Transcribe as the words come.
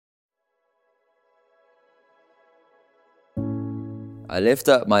I lift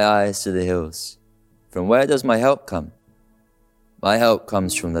up my eyes to the hills. From where does my help come? My help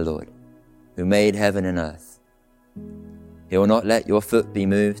comes from the Lord, who made heaven and earth. He will not let your foot be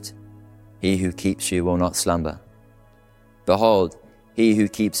moved. He who keeps you will not slumber. Behold, he who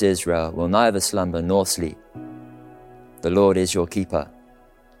keeps Israel will neither slumber nor sleep. The Lord is your keeper.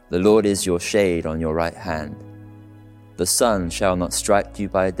 The Lord is your shade on your right hand. The sun shall not strike you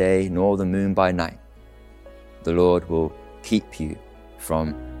by day, nor the moon by night. The Lord will keep you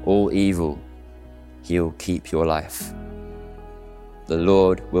from all evil. He will keep your life. The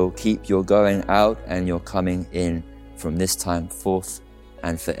Lord will keep your going out and your coming in from this time forth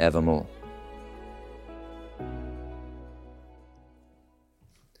and forevermore.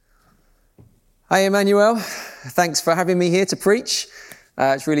 Hi, Emmanuel. Thanks for having me here to preach.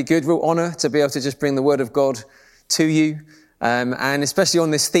 It's really good, real honour to be able to just bring the Word of God to you. And especially on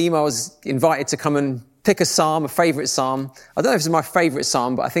this theme, I was invited to come and pick a psalm, a favourite psalm. I don't know if it's my favourite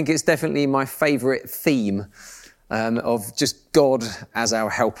psalm, but I think it's definitely my favourite theme of just God as our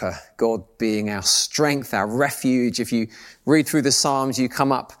helper, God being our strength, our refuge. If you read through the Psalms, you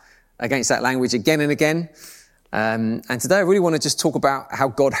come up against that language again and again. And today I really want to just talk about how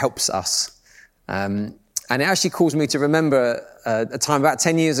God helps us. And it actually caused me to remember a time about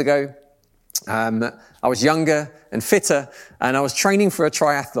 10 years ago. I was younger and fitter, and I was training for a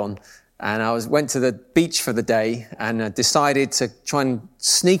triathlon. And I went to the beach for the day and decided to try and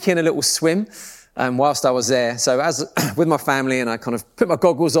sneak in a little swim whilst I was there. So as with my family, and I kind of put my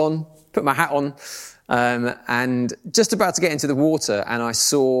goggles on, put my hat on, and just about to get into the water, and I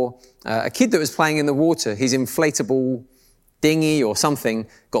saw a kid that was playing in the water. His inflatable dinghy or something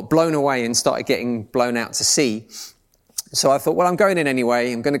got blown away and started getting blown out to sea. So I thought, well, I'm going in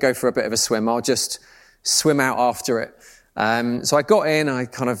anyway. I'm going to go for a bit of a swim. I'll just swim out after it. So I got in. I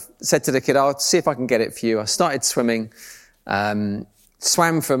kind of said to the kid, I'll see if I can get it for you. I started swimming,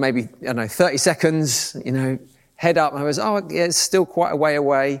 swam for maybe, 30 seconds, head up. I was, yeah, it's still quite a way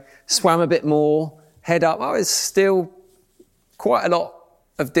away. Swam a bit more, head up. It's still quite a lot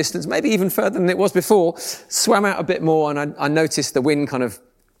of distance, maybe even further than it was before. Swam out a bit more, and I noticed the wind kind of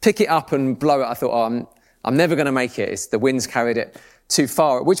pick it up and blow it. I thought, I'm never going to make it. The wind's carried it too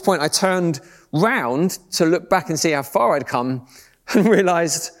far. At which point I turned round to look back and see how far I'd come and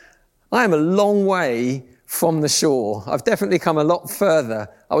realised I am a long way from the shore. I've definitely come a lot further.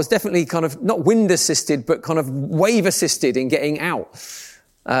 I was definitely kind of not wind assisted, but kind of wave assisted in getting out.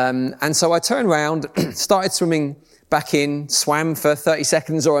 And so I turned round, started swimming back in, swam for 30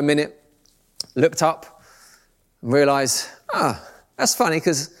 seconds or a minute, looked up and realised, that's funny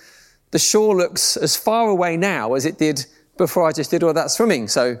because the shore looks as far away now as it did before I just did all that swimming.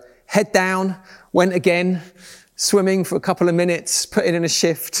 So head down, went again, swimming for a couple of minutes, put in a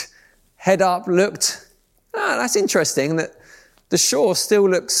shift, head up, looked. That's interesting that the shore still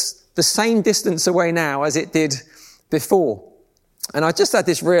looks the same distance away now as it did before. And I just had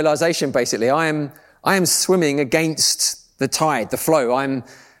this realisation, basically. I am swimming against the tide, the flow. I'm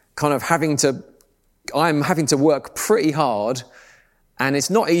having to work pretty hard. And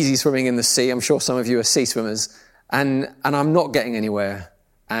it's not easy swimming in the sea. I'm sure some of you are sea swimmers. And I'm not getting anywhere.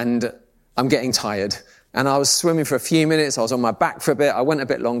 And I'm getting tired. And I was swimming for a few minutes. I was on my back for a bit. I went a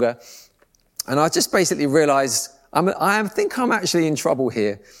bit longer. And I just basically realised I think I'm actually in trouble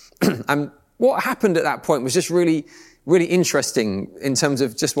here. And what happened at that point was just really, really interesting in terms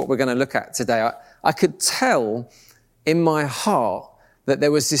of just what we're going to look at today. I could tell in my heart that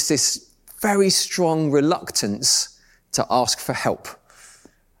there was this very strong reluctance to ask for help.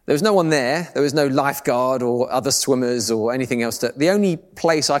 There was no one there. There was no lifeguard or other swimmers or anything else. The only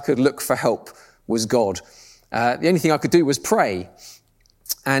place I could look for help was God. The only thing I could do was pray.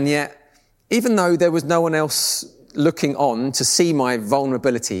 And yet, even though there was no one else looking on to see my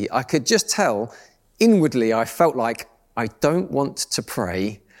vulnerability, I could just tell inwardly I felt like I don't want to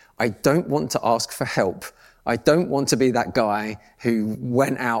pray. I don't want to ask for help. I don't want to be that guy who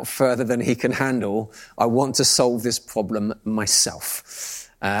went out further than he can handle. I want to solve this problem myself.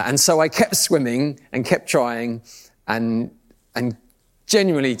 And so I kept swimming and kept trying and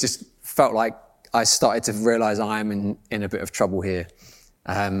genuinely just felt like I started to realise I am in a bit of trouble here.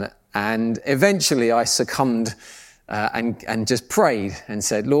 And eventually I succumbed and just prayed and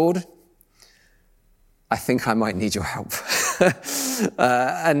said, Lord, I think I might need your help.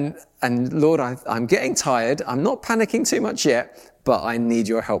 And Lord, I'm getting tired. I'm not panicking too much yet, but I need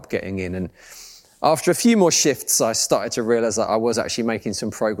your help getting in. And after a few more shifts, I started to realize that I was actually making some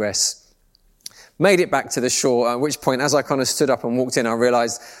progress. Made it back to the shore, at which point, as I kind of stood up and walked in, I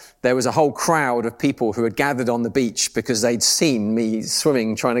realized there was a whole crowd of people who had gathered on the beach because they'd seen me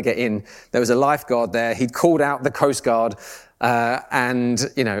swimming, trying to get in. There was a lifeguard there. He'd called out the Coast Guard. And,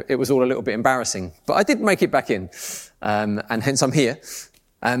 it was all a little bit embarrassing. But I did make it back in, and hence I'm here.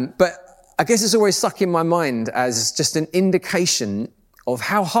 But I guess it's always stuck in my mind as just an indication of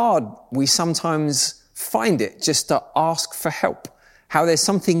how hard we sometimes find it just to ask for help. How there's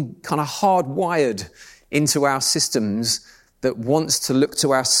something kind of hardwired into our systems that wants to look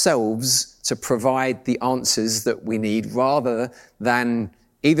to ourselves to provide the answers that we need, rather than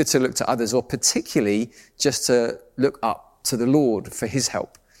either to look to others or particularly just to look up to the Lord for his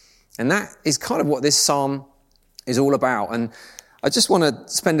help. And that is kind of what this psalm is all about. And I just want to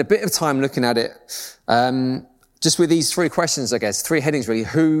spend a bit of time looking at it, just with these three questions, I guess, three headings really: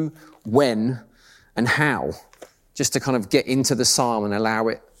 who, when, and how, just to kind of get into the psalm and allow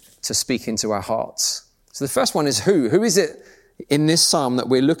it to speak into our hearts. So the first one is who. Who is it in this psalm that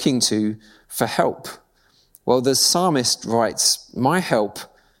we're looking to for help? Well, the psalmist writes, my help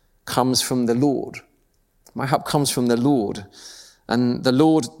comes from the Lord. My help comes from the Lord. And the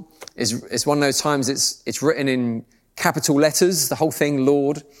Lord is one of those times it's written in capital letters, the whole thing,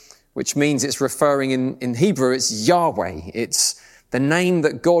 Lord, which means it's referring in Hebrew, it's Yahweh. It's the name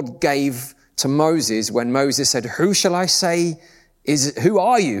that God gave to Moses when Moses said, who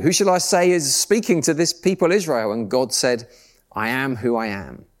are you? Who shall I say is speaking to this people Israel? And God said, I am who I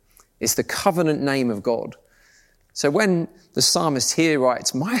am. It's the covenant name of God. So when the psalmist here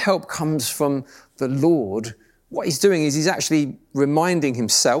writes, my help comes from the Lord, what he's doing is he's actually reminding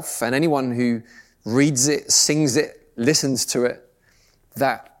himself and anyone who reads it, sings it, listens to it,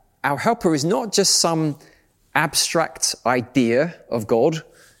 that our helper is not just some abstract idea of God.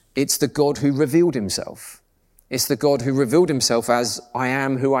 It's the God who revealed himself. It's the God who revealed himself as I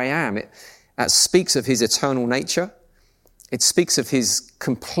am who I am. That speaks of his eternal nature. It speaks of his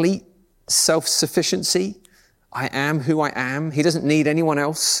complete self-sufficiency. I am who I am. He doesn't need anyone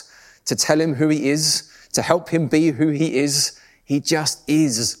else to tell him who he is, to help him be who he is. He just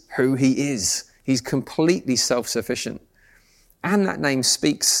is who he is. He's completely self-sufficient. And that name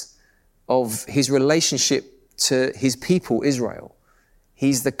speaks of his relationship to his people, Israel.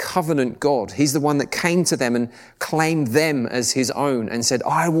 He's the covenant God. He's the one that came to them and claimed them as his own and said,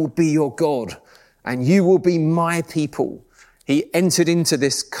 I will be your God and you will be my people. He entered into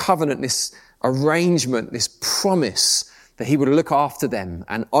this covenant, this arrangement, this promise that he would look after them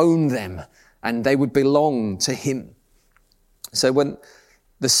and own them and they would belong to him. So when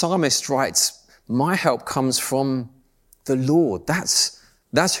the psalmist writes, my help comes from the Lord, that's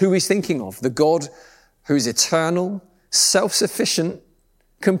who he's thinking of. The God who's eternal, self-sufficient,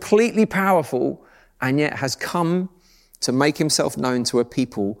 completely powerful, and yet has come to make himself known to a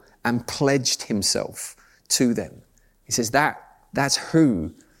people and pledged himself to them. He says that's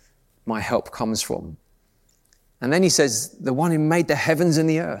who my help comes from. And then he says, the one who made the heavens and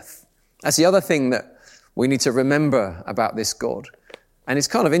the earth. That's the other thing that we need to remember about this God. And it's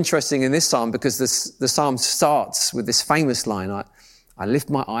kind of interesting in this psalm because the psalm starts with this famous line, I lift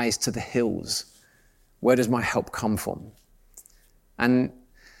my eyes to the hills. Where does my help come from? And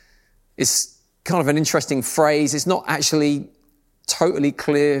it's kind of an interesting phrase. It's not actually totally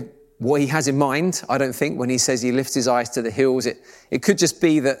clear what he has in mind, I don't think, when he says he lifts his eyes to the hills. It could just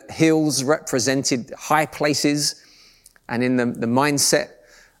be that hills represented high places, and in the mindset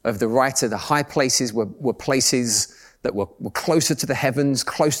of the writer, the high places were places that were closer to the heavens,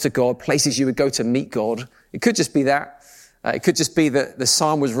 close to God, places you would go to meet God. It could just be that. It could just be that the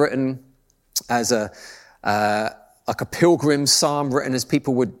psalm was written as like a pilgrim psalm, written as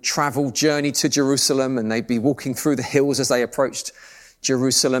people would journey to Jerusalem, and they'd be walking through the hills as they approached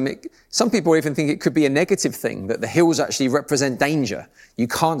Jerusalem. Some people even think it could be a negative thing, that the hills actually represent danger. You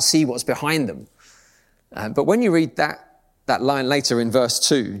can't see what's behind them. But when you read that line later in verse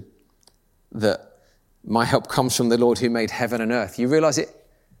 2, that my help comes from the Lord who made heaven and earth, you realize it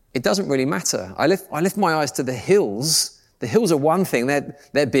doesn't really matter. I lift my eyes to the hills. The hills are one thing.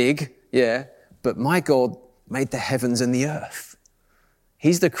 They're big, yeah, but my God made the heavens and the earth.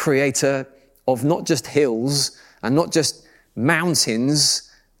 He's the creator of not just hills and not just mountains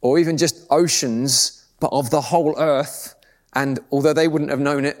or even just oceans, but of the whole earth. And although they wouldn't have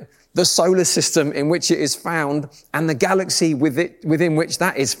known it, the solar system in which it is found and the galaxy within which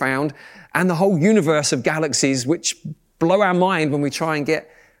that is found and the whole universe of galaxies which blow our mind when we try and get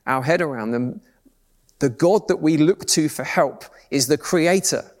our head around them. The God that we look to for help is the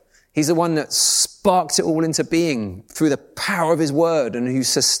creator. He's the one that sparks it all into being through the power of his word and who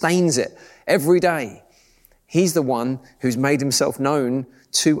sustains it every day. He's the one who's made himself known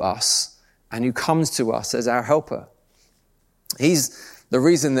to us and who comes to us as our helper. He's the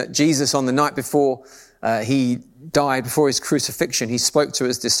reason that Jesus, on the night before he died, before his crucifixion, he spoke to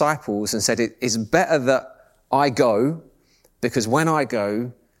his disciples and said, it is better that I go because when I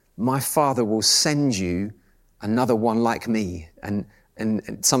go, my Father will send you another one like me. And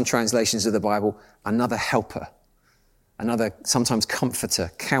some translations of the Bible, another helper, another sometimes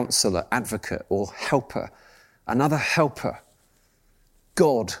comforter, counselor, advocate, or helper, another helper.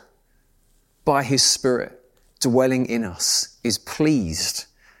 God, by his Spirit dwelling in us, is pleased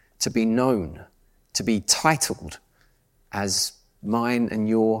to be known, to be titled as mine and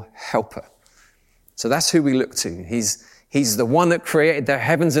your helper. So that's who we look to. He's the one that created the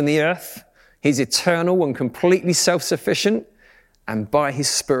heavens and the earth. He's eternal and completely self-sufficient. And by his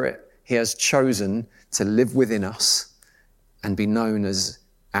Spirit, he has chosen to live within us and be known as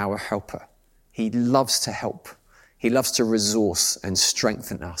our helper. He loves to help. He loves to resource and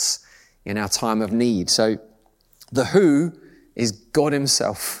strengthen us in our time of need. So the who is God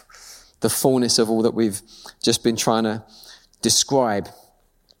himself, the fullness of all that we've just been trying to describe.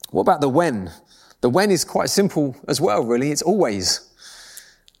 What about the when? The when is quite simple as well, really. It's always.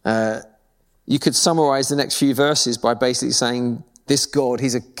 You could summarize the next few verses by basically saying, this God,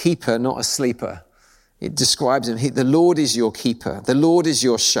 he's a keeper, not a sleeper. It describes him. The Lord is your keeper. The Lord is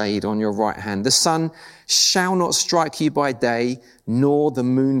your shade on your right hand. The sun shall not strike you by day, nor the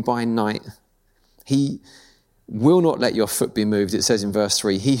moon by night. He will not let your foot be moved, it says in verse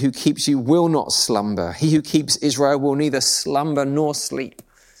 3. He who keeps you will not slumber. He who keeps Israel will neither slumber nor sleep.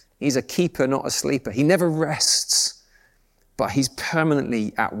 He's a keeper, not a sleeper. He never rests, but he's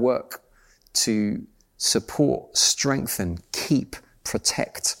permanently at work to support, strengthen, keep,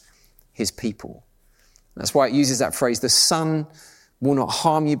 protect his people. That's why it uses that phrase, the sun will not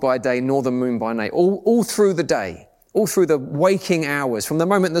harm you by day, nor the moon by night. All through the day, all through the waking hours, from the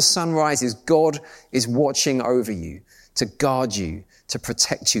moment the sun rises, God is watching over you, to guard you, to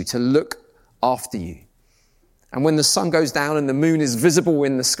protect you, to look after you. And when the sun goes down and the moon is visible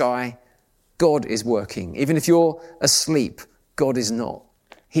in the sky, God is working. Even if you're asleep, God is not.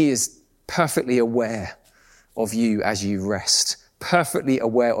 He is perfectly aware of you as you rest, perfectly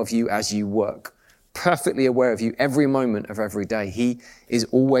aware of you as you work, perfectly aware of you every moment of every day. He is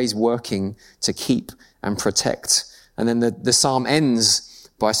always working to keep and protect. And then the psalm ends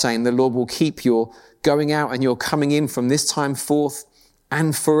by saying, the Lord will keep your going out and your coming in from this time forth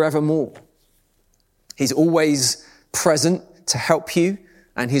and forevermore. He's always present to help you,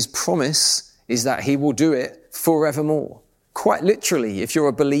 and his promise is that he will do it forevermore. Quite literally, if you're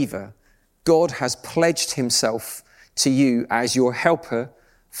a believer, God has pledged himself to you as your helper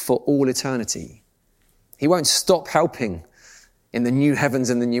for all eternity. He won't stop helping in the new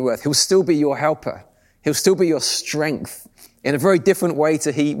heavens and the new earth. He'll still be your helper. He'll still be your strength in a very different way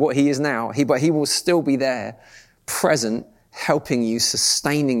to what he is now. But he will still be there, present, helping you,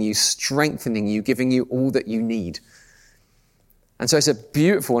 sustaining you, strengthening you, giving you all that you need. And so it's a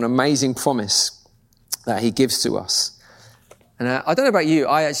beautiful and amazing promise that he gives to us. And I don't know about you,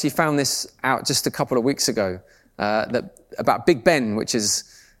 I actually found this out just a couple of weeks ago, about Big Ben, which has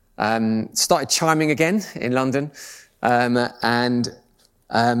started chiming again in London. I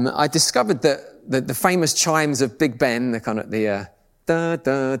discovered that the famous chimes of Big Ben, the kind of the da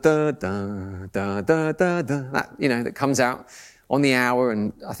da da da da da da da, that comes out on the hour,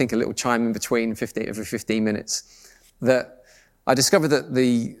 and I think a little chime in between every 15 minutes. That I discovered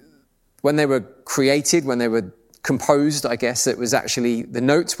that when they were created, when they were composed, I guess it was actually the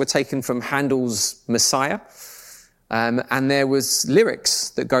notes were taken from Handel's Messiah, and there was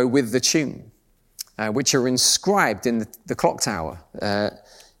lyrics that go with the tune, which are inscribed in the clock tower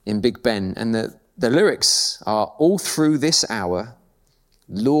in Big Ben, and the lyrics are, all through this hour,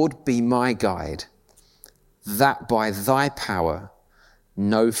 Lord be my guide, that by thy power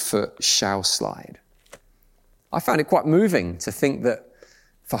no foot shall slide. I found it quite moving to think that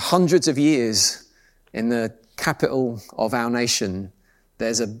for hundreds of years in the capital of our nation,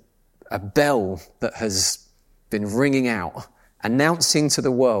 there's a bell that has been ringing out, announcing to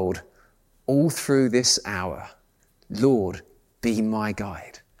the world, all through this hour, Lord, be my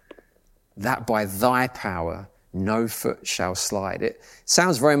guide, that by thy power no foot shall slide. It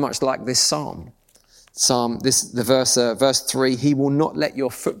sounds very much like this psalm. Verse 3, he will not let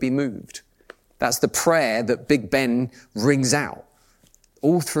your foot be moved. That's the prayer that Big Ben rings out.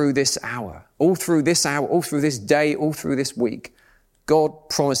 All through this hour, all through this hour, all through this day, all through this week, God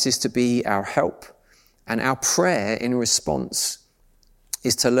promises to be our help. And our prayer in response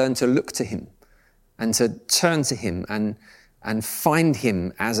is to learn to look to him and to turn to him and find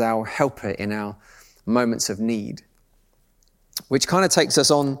him as our helper in our moments of need. Which kind of takes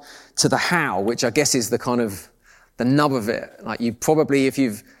us on to the how, which I guess is the kind of the nub of it. Like you probably, if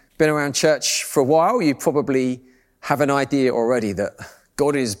you've been around church for a while, you probably have an idea already that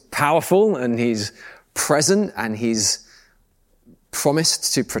God is powerful and he's present and he's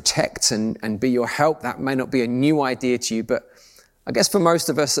promised to protect and be your help. That may not be a new idea to you, but I guess for most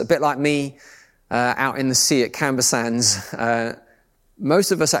of us, a bit like me, out in the sea at Canberra Sands,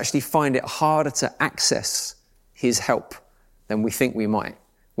 most of us actually find it harder to access his help than we think we might.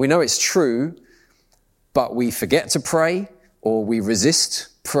 We know it's true, but we forget to pray, or we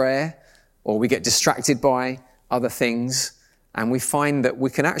resist prayer, or we get distracted by other things, and we find that we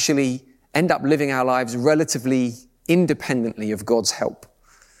can actually end up living our lives relatively independently of God's help.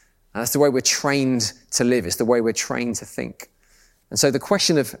 And that's the way we're trained to live. It's the way we're trained to think. And so the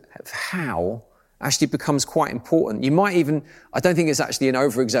question of how actually becomes quite important. You might even, I don't think it's actually an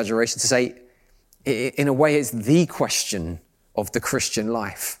over-exaggeration to say, in a way, it's the question of the Christian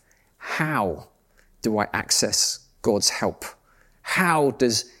life. How do I access God's help? How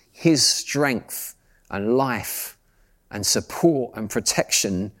does his strength and life and support and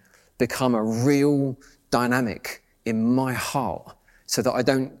protection become a real dynamic in my heart so that I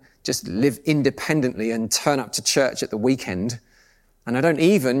don't just live independently and turn up to church at the weekend, and I don't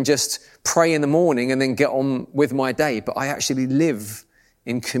even just pray in the morning and then get on with my day, but I actually live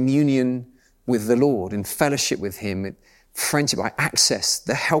in communion with the Lord, in fellowship with him, friendship. I access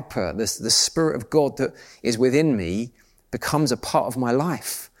the helper, the Spirit of God that is within me becomes a part of my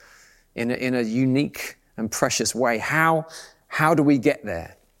life in a unique and precious way. How do we get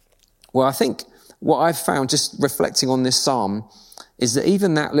there? Well, I think what I've found just reflecting on this psalm is that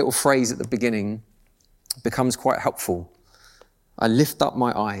even that little phrase at the beginning becomes quite helpful. I lift up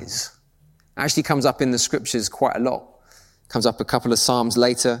my eyes. It actually comes up in the scriptures quite a lot. It comes up a couple of psalms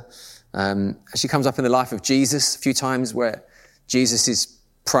later. Actually comes up in the life of Jesus a few times where Jesus is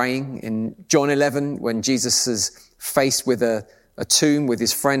praying. In John 11, when Jesus is faced with a tomb with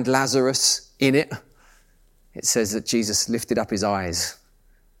his friend Lazarus in it, it says that Jesus lifted up his eyes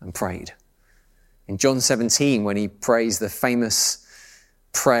and prayed. In John 17, when he prays the famous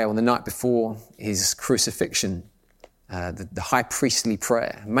prayer on the night before his crucifixion, the high priestly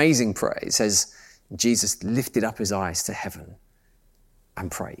prayer, amazing prayer, it says Jesus lifted up his eyes to heaven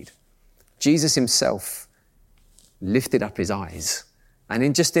and prayed. Jesus himself lifted up his eyes. And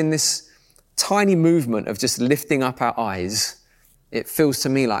in this tiny movement of just lifting up our eyes, it feels to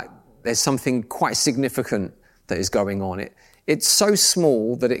me like there's something quite significant that is going on. It's so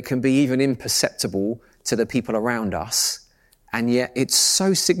small that it can be even imperceptible to the people around us. And yet it's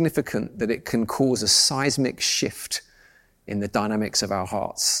so significant that it can cause a seismic shift in the dynamics of our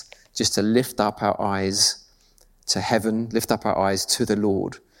hearts. Just to lift up our eyes to heaven, lift up our eyes to the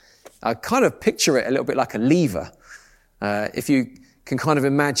Lord. I kind of picture it a little bit like a lever. If you can kind of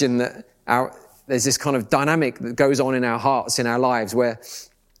imagine that there's this kind of dynamic that goes on in our hearts, in our lives, where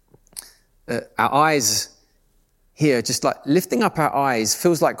our eyes here, just like lifting up our eyes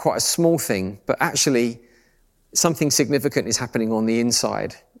feels like quite a small thing, but actually something significant is happening on the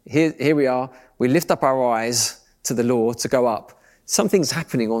inside. Here we are, we lift up our eyes to the Lord to go up. Something's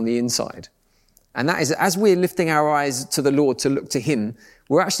happening on the inside. And that is, as we're lifting our eyes to the Lord to look to him,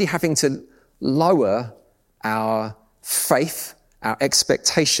 we're actually having to lower our faith, our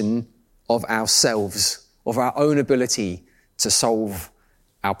expectation of ourselves, of our own ability to solve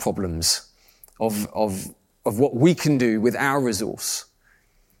our problems, of what we can do with our resource.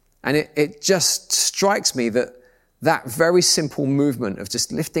 And it just strikes me that very simple movement of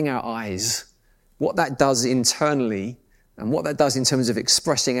just lifting our eyes, what that does internally and what that does in terms of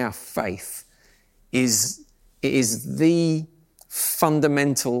expressing our faith is the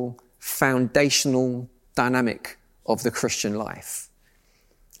fundamental, foundational dynamic of the Christian life.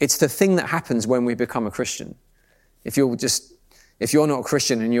 It's the thing that happens when we become a Christian. If you're not a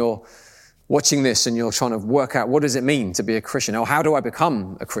Christian and you're watching this and you're trying to work out what does it mean to be a Christian, or how do I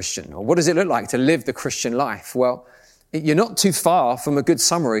become a Christian, or what does it look like to live the Christian life? Well, you're not too far from a good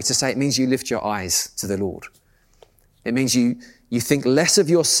summary to say it means you lift your eyes to the Lord. It means you think less of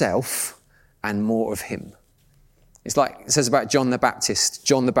yourself and more of him. It's like it says about John the Baptist.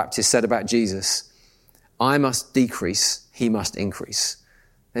 John the Baptist said about Jesus, I must decrease, he must increase.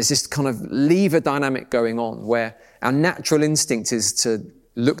 There's this kind of lever dynamic going on where our natural instinct is to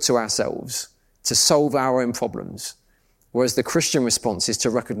look to ourselves, to solve our own problems. Whereas the Christian response is to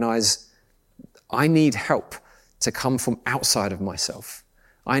recognize, I need help to come from outside of myself.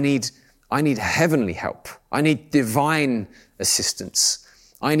 I need heavenly help. I need divine assistance.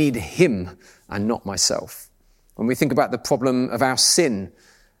 I need him and not myself. When we think about the problem of our sin,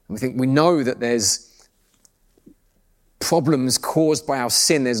 we know that there's problems caused by our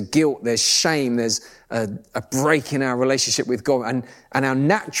sin. There's guilt, there's shame, there's a break in our relationship with God. And our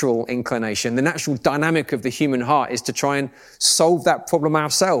natural inclination, the natural dynamic of the human heart is to try and solve that problem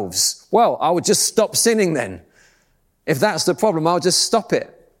ourselves. Well, I would just stop sinning then. If that's the problem, I'll just stop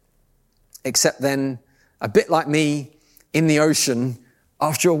it. Except then, a bit like me in the ocean,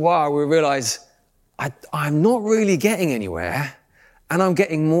 after a while we realize I'm not really getting anywhere and I'm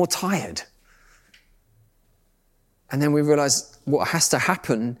getting more tired. And then we realize what has to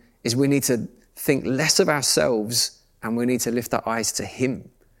happen is we need to think less of ourselves and we need to lift our eyes to him.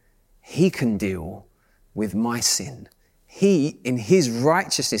 He can deal with my sin. He, in his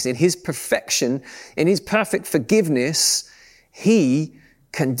righteousness, in his perfection, in his perfect forgiveness, he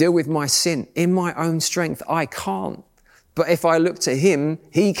can deal with my sin. In my own strength, I can't. But if I look to him,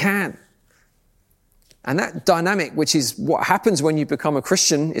 he can. And that dynamic, which is what happens when you become a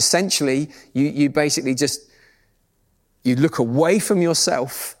Christian, essentially, you basically you look away from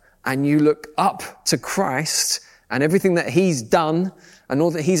yourself and you look up to Christ and everything that he's done and all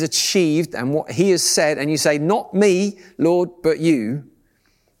that he's achieved and what he has said, and you say, not me, Lord, but you.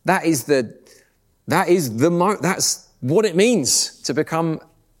 That's what it means to become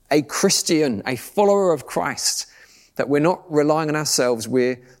a Christian, a follower of Christ, that we're not relying on ourselves,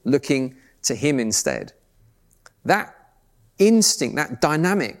 we're looking to him instead. That instinct, that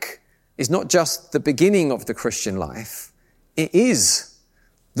dynamic is not just the beginning of the Christian life, it is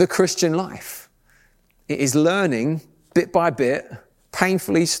the Christian life. It is learning bit by bit,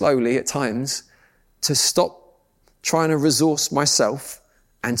 painfully, slowly at times, to stop trying to resource myself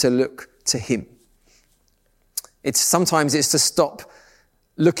and to look to him. Sometimes it's to stop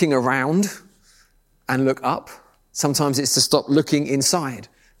looking around and look up. Sometimes it's to stop looking inside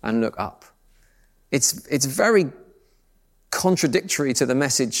and look up. It's very contradictory to the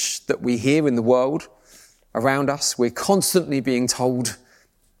message that we hear in the world around us. We're constantly being told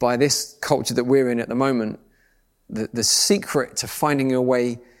by this culture that we're in at the moment that the secret to finding your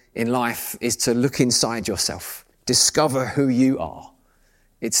way in life is to look inside yourself, discover who you are.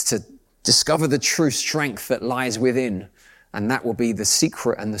 It's to discover the true strength that lies within, and that will be the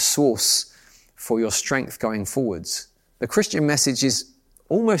secret and the source for your strength going forwards. The Christian message is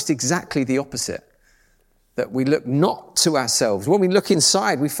almost exactly the opposite, that we look not to ourselves. When we look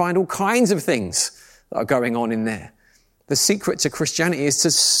inside, we find all kinds of things that are going on in there. The secret to Christianity is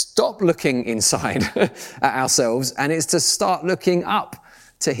to stop looking inside at ourselves, and it's to start looking up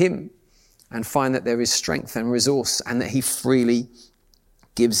to him and find that there is strength and resource and that he freely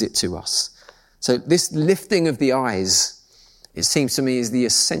gives it to us. So this lifting of the eyes, it seems to me, is the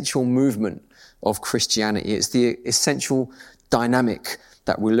essential movement of Christianity. It's the essential dynamic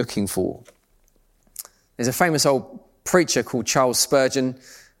that we're looking for. There's a famous old preacher called Charles Spurgeon,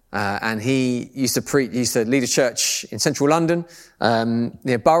 and he used to lead a church in central London,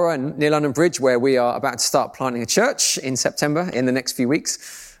 near Borough and near London Bridge, where we are about to start planting a church in September, in the next few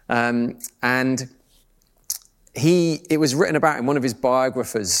weeks. And it was written about him, one of his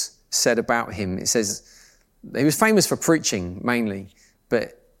biographers said about him, it says, he was famous for preaching mainly,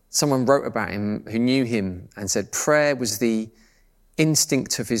 but someone wrote about him who knew him and said prayer was the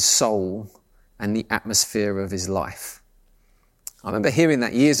instinct of his soul and the atmosphere of his life. I remember hearing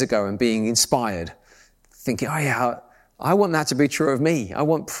that years ago and being inspired, thinking, oh yeah, I want that to be true of me. I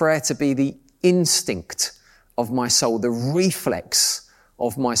want prayer to be the instinct of my soul, the reflex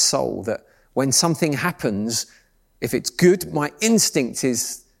of my soul, that when something happens, if it's good, my instinct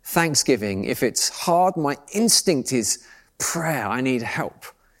is thanksgiving. If it's hard, my instinct is prayer. I need help.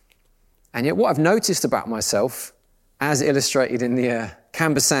 And yet what I've noticed about myself, as illustrated in the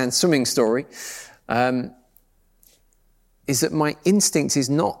Cambersand swimming story, is that my instinct is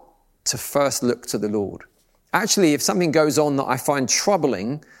not to first look to the Lord. Actually, if something goes on that I find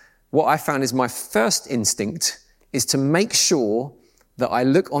troubling, what I found is my first instinct is to make sure that I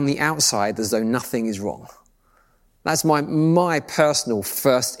look on the outside as though nothing is wrong. That's my personal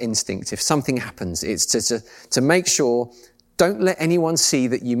first instinct. If something happens, it's to make sure, don't let anyone see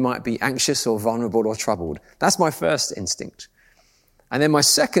that you might be anxious or vulnerable or troubled. That's my first instinct. And then my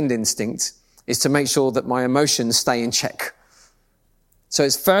second instinct is to make sure that my emotions stay in check. So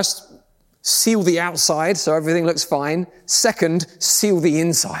it's first, seal the outside so everything looks fine. Second, seal the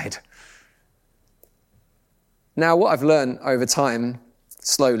inside. Now, what I've learned over time,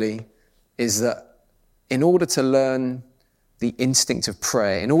 slowly, is that in order to learn the instinct of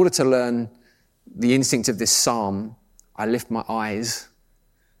prayer, in order to learn the instinct of this psalm, I lift my eyes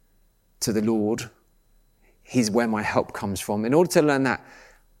to the Lord. He's where my help comes from. In order to learn that,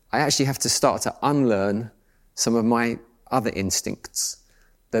 I actually have to start to unlearn some of my other instincts.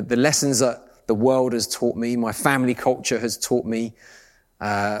 The lessons that the world has taught me, my family culture has taught me,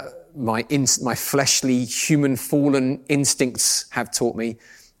 my fleshly, human, fallen instincts have taught me.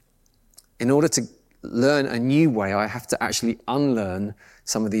 In order to learn a new way, I have to actually unlearn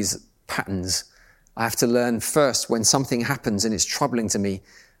some of these patterns I have to learn first, when something happens and it's troubling to me,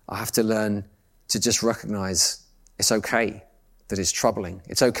 I have to learn to just recognize it's okay that it's troubling.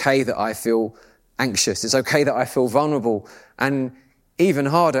 It's okay that I feel anxious. It's okay that I feel vulnerable. And even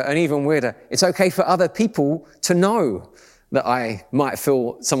harder and even weirder, it's okay for other people to know that I might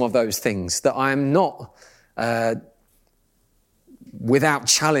feel some of those things, that I'm not without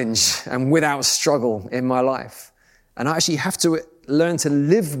challenge and without struggle in my life. And I actually have to learn to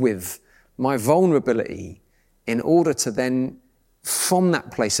live with my vulnerability in order to then, from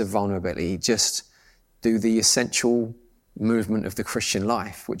that place of vulnerability, just do the essential movement of the Christian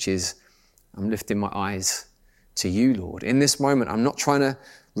life, which is I'm lifting my eyes to you, Lord. In this moment, I'm not trying to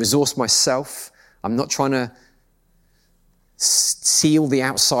resource myself. I'm not trying to seal the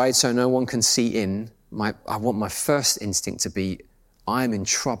outside so no one can see in. I want my first instinct to be, I'm in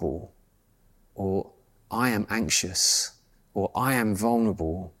trouble, or I am anxious, or I am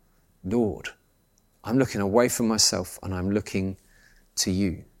vulnerable. Lord, I'm looking away from myself and I'm looking to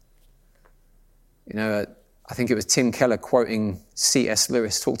you. You know, I think it was Tim Keller quoting C.S.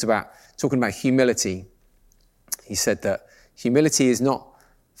 Lewis, talking about humility. He said that humility is not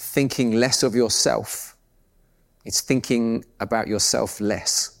thinking less of yourself. It's thinking about yourself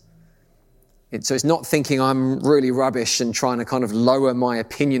less. So it's not thinking I'm really rubbish and trying to kind of lower my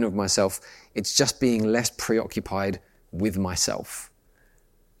opinion of myself. It's just being less preoccupied with myself.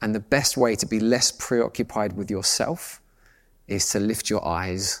 And the best way to be less preoccupied with yourself is to lift your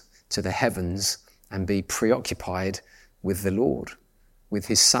eyes to the heavens and be preoccupied with the Lord, with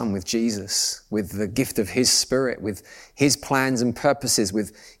his Son, with Jesus, with the gift of his Spirit, with his plans and purposes,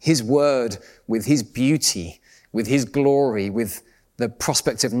 with his word, with his beauty, with his glory, with the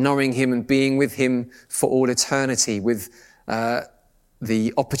prospect of knowing him and being with him for all eternity, with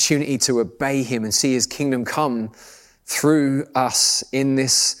the opportunity to obey him and see his kingdom come through us in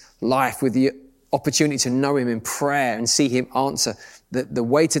this life, with the opportunity to know him in prayer and see him answer. The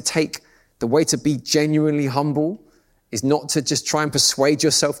way to be genuinely humble is not to just try and persuade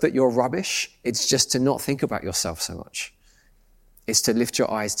yourself that you're rubbish. It's just to not think about yourself so much. It's to lift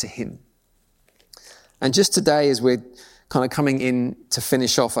your eyes to him. And just today, as we're kind of coming in to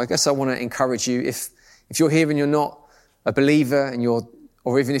finish off, I guess I want to encourage you, if you're here and you're not a believer and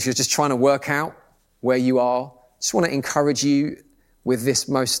or even if you're just trying to work out where you are, just want to encourage you with this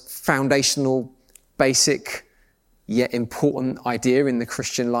most foundational, basic, yet important idea in the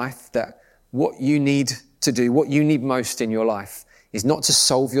Christian life, that what you need to do, what you need most in your life, is not to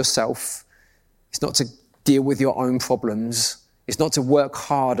solve yourself. It's not to deal with your own problems. It's not to work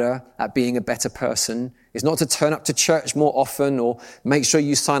harder at being a better person. It's not to turn up to church more often, or make sure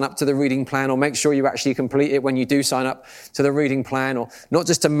you sign up to the reading plan, or make sure you actually complete it when you do sign up to the reading plan, or not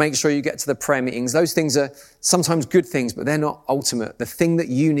just to make sure you get to the prayer meetings. Those things are sometimes good things, but they're not ultimate. The thing that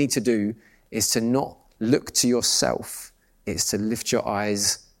you need to do is to not look to yourself. It's to lift your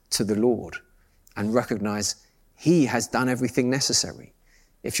eyes to the Lord and recognize he has done everything necessary.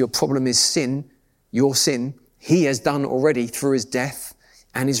 If your problem is sin, your sin, he has done already through his death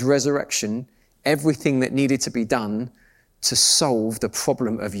and his resurrection everything that needed to be done to solve the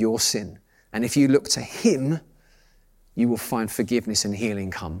problem of your sin. And if you look to him, you will find forgiveness and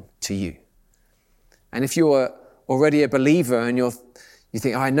healing come to you. And if you're already a believer and you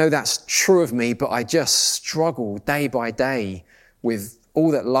think, I know that's true of me, but I just struggle day by day with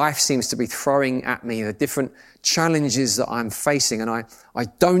all that life seems to be throwing at me, the different challenges that I'm facing, and I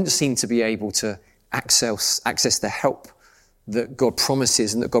don't seem to be able to access the help that God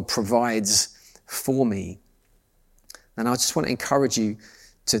promises and that God provides for me. And I just want to encourage you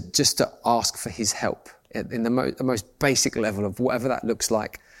to ask for his help in the most basic level of whatever that looks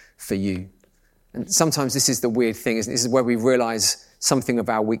like for you. And sometimes this is the weird thing, isn't it? This is where we realize something of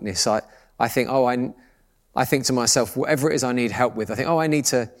our weakness. I think to myself, whatever it is I need help with, I think, I need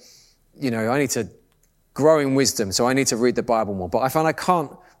to grow in wisdom, so I need to read the Bible more. But I find I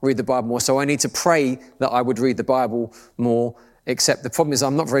can't read the Bible more, so I need to pray that I would read the Bible more. Except the problem is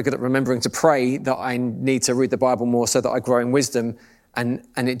I'm not very good at remembering to pray that I need to read the Bible more so that I grow in wisdom. And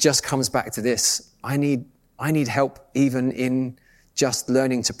it just comes back to this. I need help even in just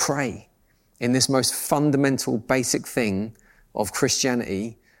learning to pray, in this most fundamental, basic thing of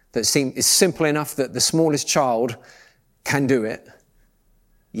Christianity that is simple enough that the smallest child can do it.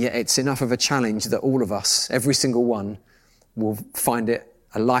 Yet it's enough of a challenge that all of us, every single one, will find it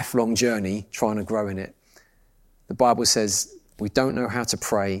a lifelong journey trying to grow in it. The Bible says we don't know how to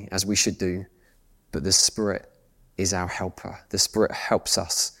pray as we should do, but the Spirit is our helper. The Spirit helps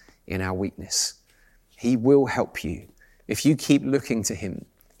us in our weakness. He will help you. If you keep looking to him,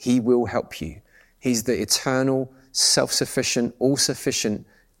 he will help you. He's the eternal, self-sufficient, all-sufficient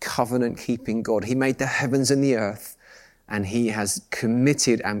covenant-keeping God. He made the heavens and the earth, and he has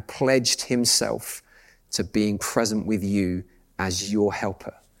committed and pledged himself to being present with you as your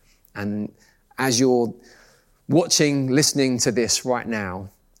helper. And as you're watching, listening to this right now,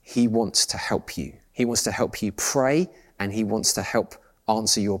 he wants to help you. He wants to help you pray, and he wants to help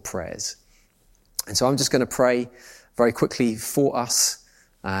answer your prayers. And so I'm just going to pray very quickly for us,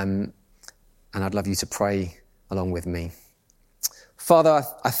 and I'd love you to pray along with me. Father,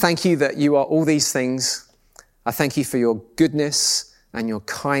 I thank you that you are all these things. I thank you for your goodness and your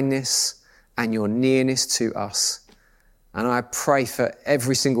kindness and your nearness to us. And I pray for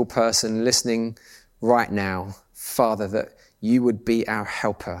every single person listening right now, Father, that you would be our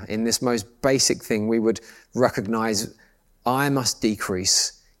helper. In this most basic thing, we would recognize, I must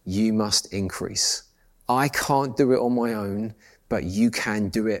decrease, you must increase. I can't do it on my own, but you can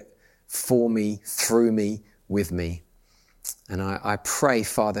do it for me, through me, with me. And I pray,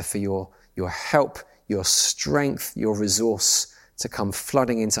 Father, for your help, your strength, your resource to come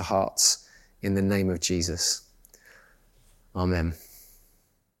flooding into hearts in the name of Jesus. Amen.